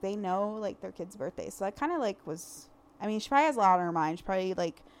 Like, they know like their kid's birthday. So I kind of like I mean, she probably has a lot on her mind. She probably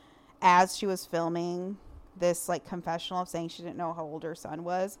like, as she was filming this like confessional of saying she didn't know how old her son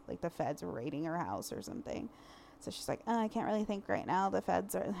was, like the feds were raiding her house or something. So she's like, I can't really think right now. The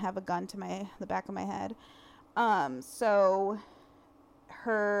feds have a gun to the back of my head. So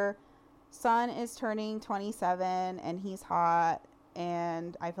her son is turning 27 and he's hot,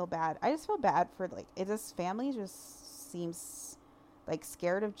 and I feel bad. I just feel bad for, like, this family just seems like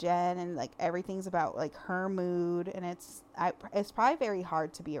scared of Jen, and like everything's about like her mood, and it's probably very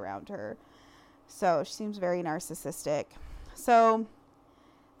hard to be around her. So she seems very narcissistic. So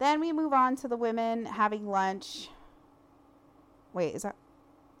then we move on to the women having lunch. Wait, is that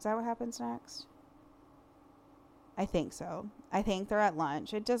what happens next? I think so. I think they're at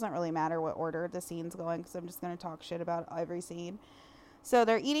lunch. It doesn't really matter what order the scene's going, because I'm just going to talk shit about every scene. So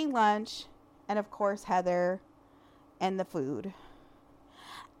they're eating lunch, and of course Heather and the food.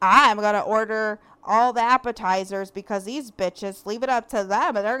 I'm going to order all the appetizers because these bitches leave it up to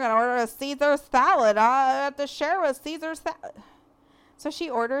them, and they're going to order a Caesar salad. I have to share a Caesar salad. So she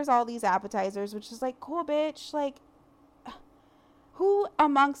orders all these appetizers, which is like, cool, bitch. Like, who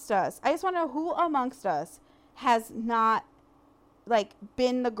amongst us, I just want to know who amongst us has not, like,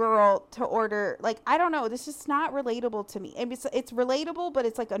 been the girl to order, like, I don't know, this is not relatable to me. And it's relatable, but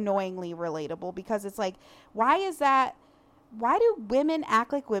it's like annoyingly relatable, because it's like, why do women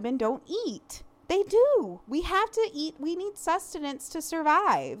act like women don't eat? They do. We have to eat. We need sustenance to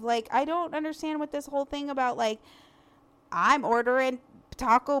survive. Like, I don't understand what this whole thing about, like, I'm ordering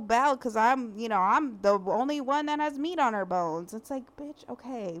Taco Bell because I'm the only one that has meat on her bones. It's like, bitch,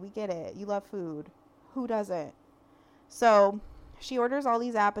 okay, we get it. You love food. Who doesn't? So she orders all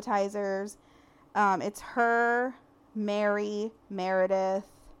these appetizers. It's her, Mary, Meredith,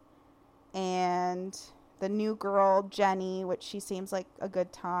 and the new girl, Jenny, which she seems like a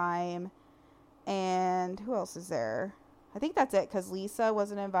good time. And who else is there? I think that's it, because Lisa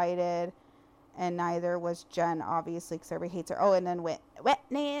wasn't invited, and neither was Jen, obviously, because everybody hates her. Oh, and then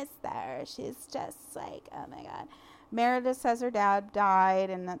Whitney's there. She's just like, oh my God. Meredith says her dad died,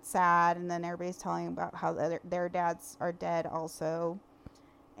 and that's sad. And then everybody's telling about how their dads are dead also.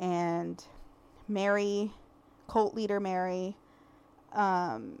 And Mary, cult leader Mary,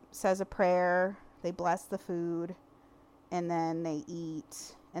 says a prayer. They bless the food, and then they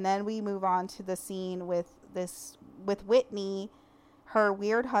eat. And then we move on to the scene with Whitney, her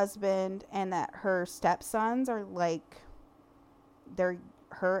weird husband, and that her stepsons are like, they're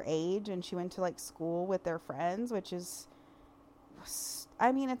her age, and she went to like school with their friends, which is,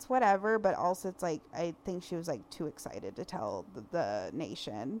 I mean, it's whatever, but also it's like, I think she was like too excited to tell the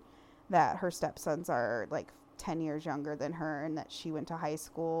nation that her stepsons are like 10 years younger than her, and that she went to high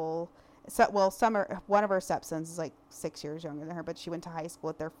school. So, well, one of her stepsons is like 6 years younger than her, but she went to high school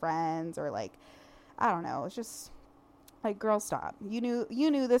with their friends, or like, I don't know. It's just like, girl, stop. You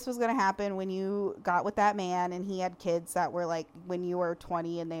knew this was going to happen when you got with that man, and he had kids that were like, when you were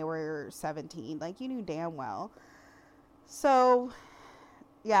 20 and they were 17, like, you knew damn well. So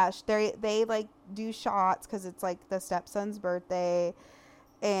yeah, they like do shots, cause it's like the stepson's birthday,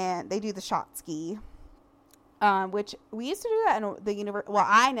 and they do the shot ski. Which we used to do that in the universe. Well,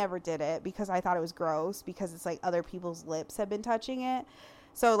 I never did it because I thought it was gross, because it's like other people's lips have been touching it.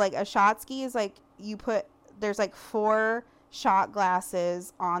 So like a shot ski is like, there's like 4 shot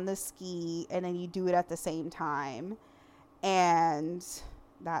glasses on the ski, and then you do it at the same time. And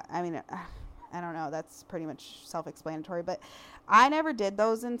that, I mean, I don't know, that's pretty much self-explanatory, but I never did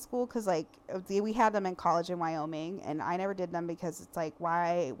those in school, because like we had them in college in Wyoming, and I never did them because it's like,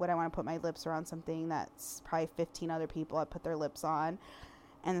 why would I want to put my lips around something that's probably 15 other people have put their lips on,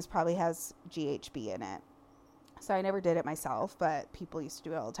 and this probably has GHB in it. So I never did it myself, but people used to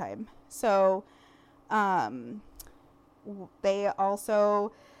do it all the time. So they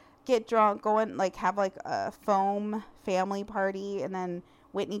also get drunk, have like a foam family party, and then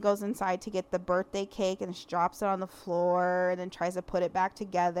Whitney goes inside to get the birthday cake, and she drops it on the floor and then tries to put it back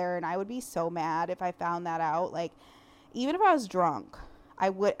together. And I would be so mad if I found that out. Like, even if I was drunk,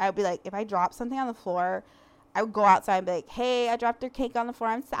 I'd be like, if I dropped something on the floor, I would go outside and be like, hey, I dropped your cake on the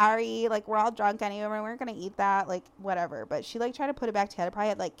floor. I'm sorry. Like, we're all drunk anyway. We weren't going to eat that. Like, whatever. But she like tried to put it back together. Probably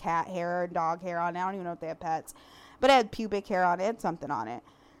had like cat hair and dog hair on it. I don't even know if they have pets, but it had pubic hair on it. It had something on it.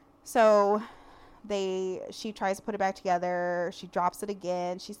 So she tries to put it back together. She drops it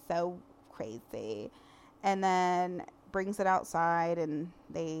again. She's so crazy. And then brings it outside, and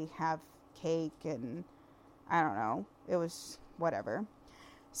they have cake, and I don't know. It was whatever.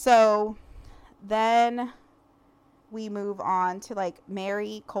 So then we move on to like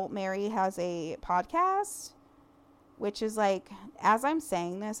Colt Mary has a podcast, which is like, as I'm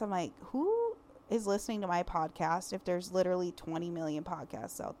saying this, I'm like, who is listening to my podcast if there's literally 20 million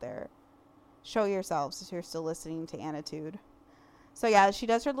podcasts out there? Show yourselves if you're still listening to Anitude. So yeah, she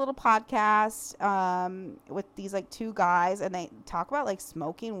does her little podcast with these like two guys, and they talk about like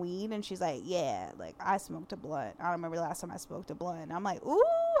smoking weed, and she's like, yeah, like I smoked a blunt. I don't remember the last time I smoked a blunt. And I'm like, ooh,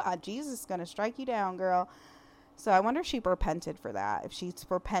 Jesus is gonna strike you down, girl. So I wonder if she repented for that, if she's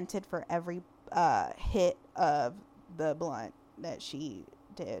repented for every hit of the blunt that she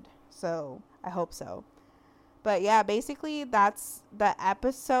did. So I hope so. But yeah, basically that's the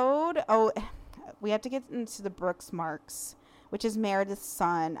episode. Oh, we have to get into the Brooks Marks, which is Meredith's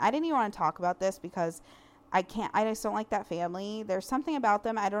son. I didn't even want to talk about this because I just don't like that family. There's something about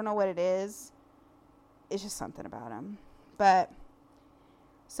them. I don't know what it is. It's just something about them. But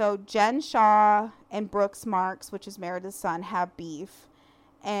so Jen Shaw and Brooks Marks, which is Meredith's son, have beef.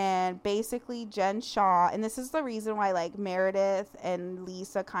 And basically Jen Shaw, and this is the reason why like Meredith and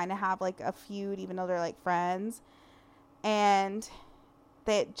Lisa kind of have like a feud, even though they're like friends. And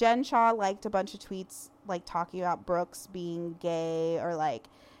that Jen Shaw liked a bunch of tweets like talking about Brooks being gay, or like,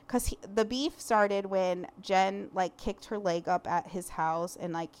 because the beef started when Jen like kicked her leg up at his house,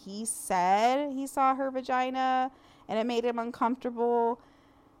 and like he said he saw her vagina and it made him uncomfortable.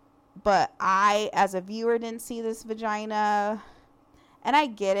 But I, as a viewer, didn't see this vagina. And I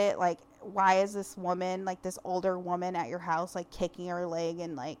get it, like, why is this woman, like, this older woman at your house, like, kicking her leg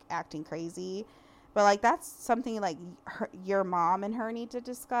and, like, acting crazy? But, like, that's something, like, your mom and her need to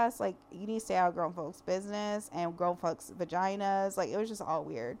discuss. Like, you need to stay out of grown folks' business and grown folks' vaginas. Like, it was just all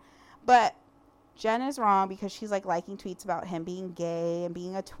weird. But Jen is wrong because she's, like, liking tweets about him being gay and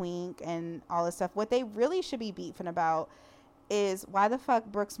being a twink and all this stuff. What they really should be beefing about is why the fuck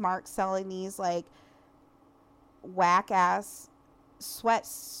Brooks Marks selling these, like, whack-ass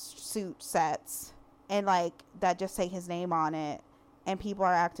sweatsuit sets and like that just say his name on it, and people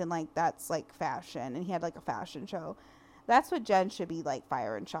are acting like that's like fashion, and he had like a fashion show. That's what Jen should be like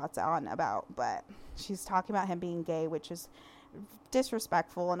firing shots on about. But she's talking about him being gay, which is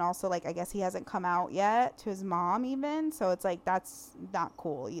disrespectful, and also like I guess he hasn't come out yet to his mom even, so it's like that's not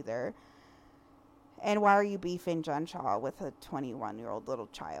cool either. And why are you beefing Jen Shaw with a 21-year-old little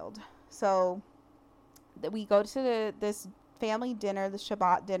child? So we go to this family dinner, the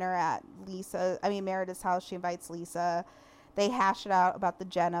Shabbat dinner at Meredith's house. She invites Lisa. They hash it out about the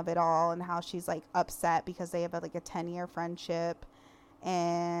Jen of it all and how she's like upset because they have like a 10-year friendship,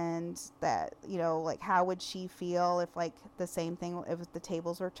 and that, you know, like how would she feel if like the same thing, if the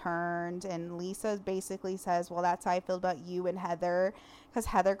tables were turned. And Lisa basically says, well, that's how I feel about you and Heather, because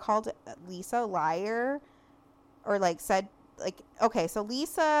Heather called Lisa a liar, or like said like, okay, so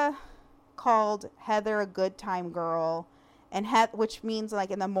Lisa called Heather a good time girl, and which means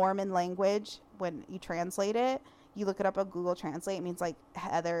like in the Mormon language, when you translate it, you look it up on Google Translate, it means like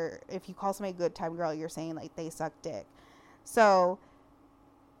Heather, if you call somebody a good time girl, you're saying like they suck dick. So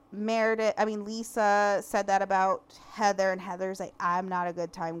Lisa said that about Heather, and Heather's like, I'm not a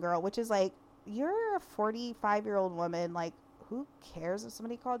good time girl, which is like, you're a 45-year-old woman, like who cares if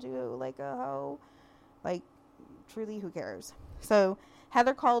somebody called you like a hoe? Like truly, who cares? So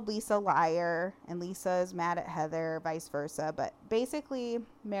Heather called Lisa a liar, and Lisa is mad at Heather, vice versa. But basically,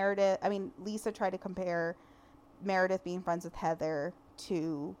 Lisa tried to compare Meredith being friends with Heather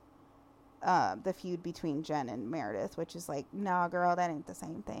to the feud between Jen and Meredith, which is like, nah, girl, that ain't the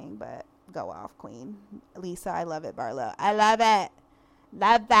same thing. But go off, queen. Lisa, I love it, Barlow. I love it.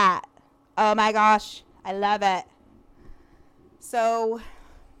 Love that. Oh my gosh. I love it. So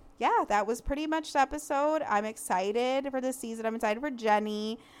yeah, that was pretty much the episode. I'm excited for this season. I'm excited for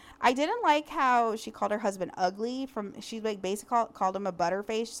Jenny. I didn't like how she called her husband ugly. She like basically called him a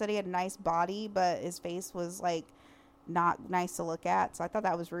butterface. She said he had a nice body, but his face was like not nice to look at. So I thought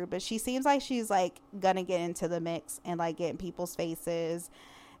that was rude. But she seems like she's like gonna get into the mix and like get in people's faces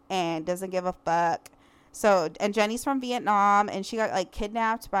and doesn't give a fuck. So, and Jenny's from Vietnam, and she got like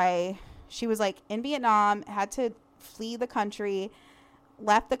kidnapped she was like in Vietnam, had to flee the country,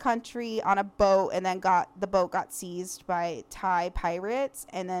 left the country on a boat, and then the boat got seized by Thai pirates,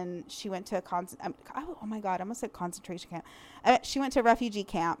 and then she went to oh my god, I almost said concentration camp. She went to a refugee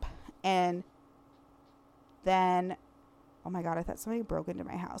camp, and then, oh my god, I thought somebody broke into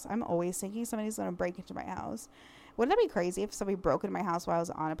my house. I'm always thinking somebody's gonna break into my house. Wouldn't that be crazy if somebody broke into my house while I was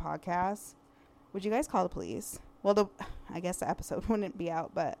on a podcast? Would you guys call the police? Well, I guess the episode wouldn't be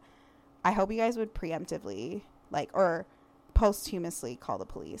out, but I hope you guys would preemptively or posthumously call the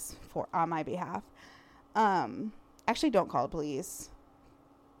police on my behalf. Actually, don't call the police.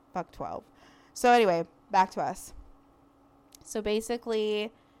 Fuck 12. So anyway, back to us. So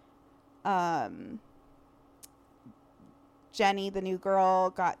basically, Jenny, the new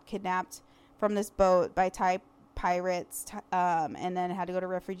girl, got kidnapped from this boat by Thai pirates, and then had to go to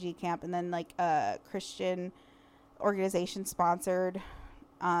refugee camp, and then like a Christian organization sponsored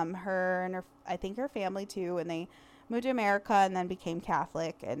her and her family too, and they moved to America and then became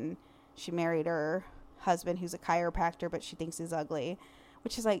Catholic, and she married her husband who's a chiropractor, but she thinks he's ugly,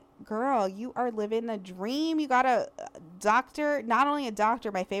 which is like, girl, you are living the dream. You got a doctor, not only a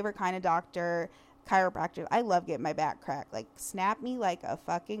doctor, my favorite kind of doctor, chiropractor. I love getting my back cracked. Like, snap me like a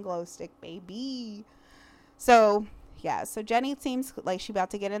fucking glow stick, baby. So yeah, so Jenny seems like she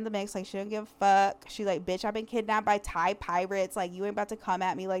about to get in the mix. Like, she don't give a fuck. She like, bitch, I've been kidnapped by Thai pirates. Like, you ain't about to come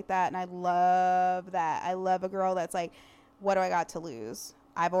at me like that. And I love that. I love a girl that's like, what do I got to lose?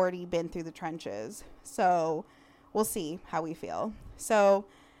 I've already been through the trenches. So we'll see how we feel. So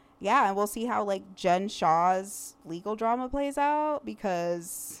yeah, and we'll see how like Jen Shah's legal drama plays out,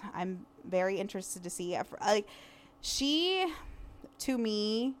 because I'm very interested to see. Like, she to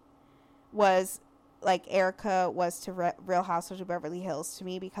me was like Erica was to Real Housewives of Beverly Hills to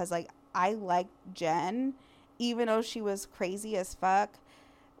me, because like I liked Jen even though she was crazy as fuck.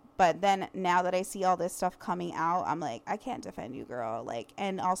 But then now that I see all this stuff coming out, I'm like, I can't defend you, girl. Like,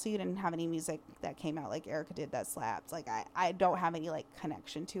 and also you didn't have any music that came out like Erica did that slapped. Like, I don't have any like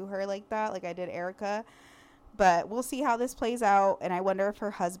connection to her like that, like I did Erica. But we'll see how this plays out. And I wonder if her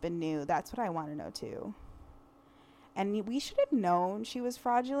husband knew. That's what I want to know too. And we should have known she was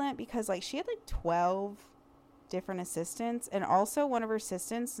fraudulent, because like she had like 12 different assistants. And also one of her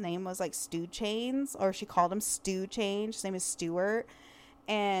assistants' name was like Stu Chains, or she called him Stu Chains. His name is Stuart.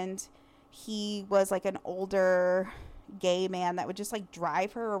 And he was like an older gay man that would just like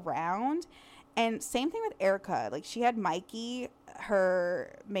drive her around. And same thing with Erica. Like, she had Mikey,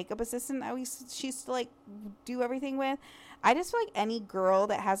 her makeup assistant that she used to like do everything with. I just feel like any girl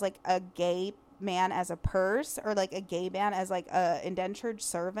that has like a gay man as a purse, or like a gay man as like a indentured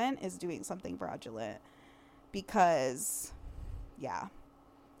servant, is doing something fraudulent. Because yeah,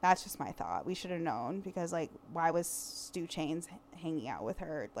 that's just my thought. We should have known, because like, why was Stu Chains hanging out with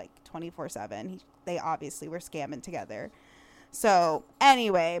her like 24/7? They obviously were scamming together. So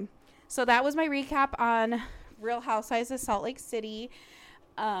anyway, so that was my recap on Real Housewives of Salt Lake City.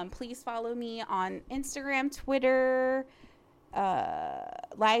 Please follow me on Instagram, Twitter,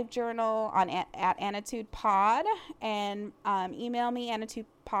 LiveJournal on at AnnitudePod, and email me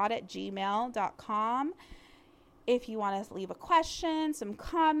AnnitudePod@gmail.com. If you want to leave a question, some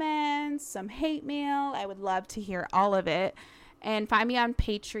comments, some hate mail, I would love to hear all of it. And find me on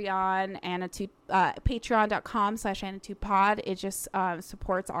Patreon, patreon.com/AnnitudePod. It just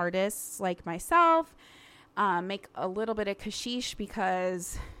supports artists like myself. Make a little bit of kashish,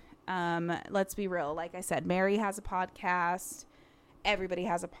 because let's be real. Like I said, Mary has a podcast. Everybody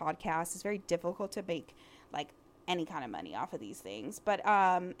has a podcast. It's very difficult to make like any kind of money off of these things. But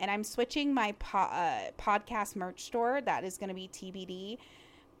and I'm switching my podcast merch store. That is going to be TBD.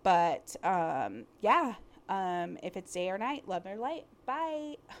 But yeah. If it's day or night, love or light.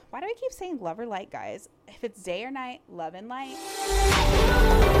 Bye. Why do I keep saying love or light, guys? If it's day or night, love and light.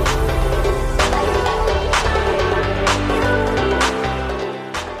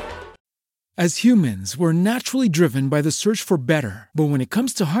 As humans, we're naturally driven by the search for better. But when it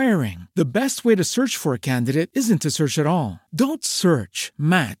comes to hiring, the best way to search for a candidate isn't to search at all. Don't search,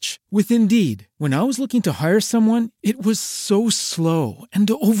 match with Indeed. When I was looking to hire someone, it was so slow and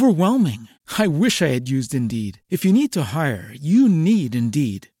overwhelming. I wish I had used Indeed. If you need to hire, you need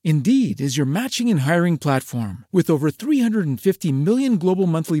Indeed. Indeed is your matching and hiring platform, with over 350 million global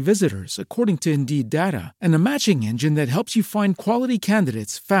monthly visitors, according to Indeed data, and a matching engine that helps you find quality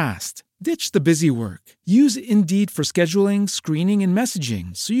candidates fast. Ditch the busy work. Use Indeed for scheduling, screening, and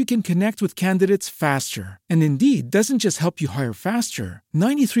messaging, so you can connect with candidates faster. And Indeed doesn't just help you hire faster.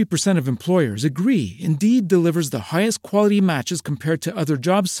 93% of employers agree Indeed delivers the highest quality matches compared to other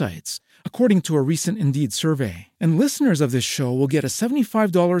job sites, according to a recent Indeed survey. And listeners of this show will get a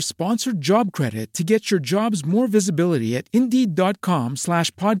 $75 sponsored job credit to get your jobs more visibility at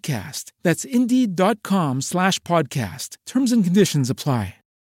Indeed.com/podcast. That's Indeed.com/podcast. Terms and conditions apply.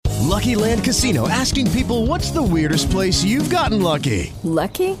 Lucky Land Casino, asking people, what's the weirdest place you've gotten lucky?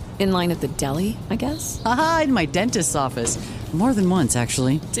 Lucky? In line at the deli, I guess? Aha, in my dentist's office. More than once,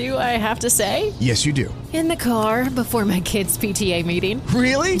 actually. Do I have to say? Yes, you do. In the car before my kids' PTA meeting.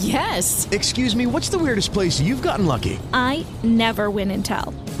 Really? Yes. Excuse me, what's the weirdest place you've gotten lucky? I never win and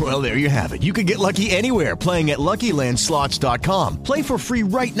tell. Well, there you have it. You can get lucky anywhere, playing at LuckyLandSlots.com. Play for free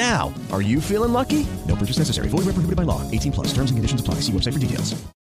right now. Are you feeling lucky? No purchase necessary. Void where prohibited by law. 18+. Terms and conditions apply. See website for details.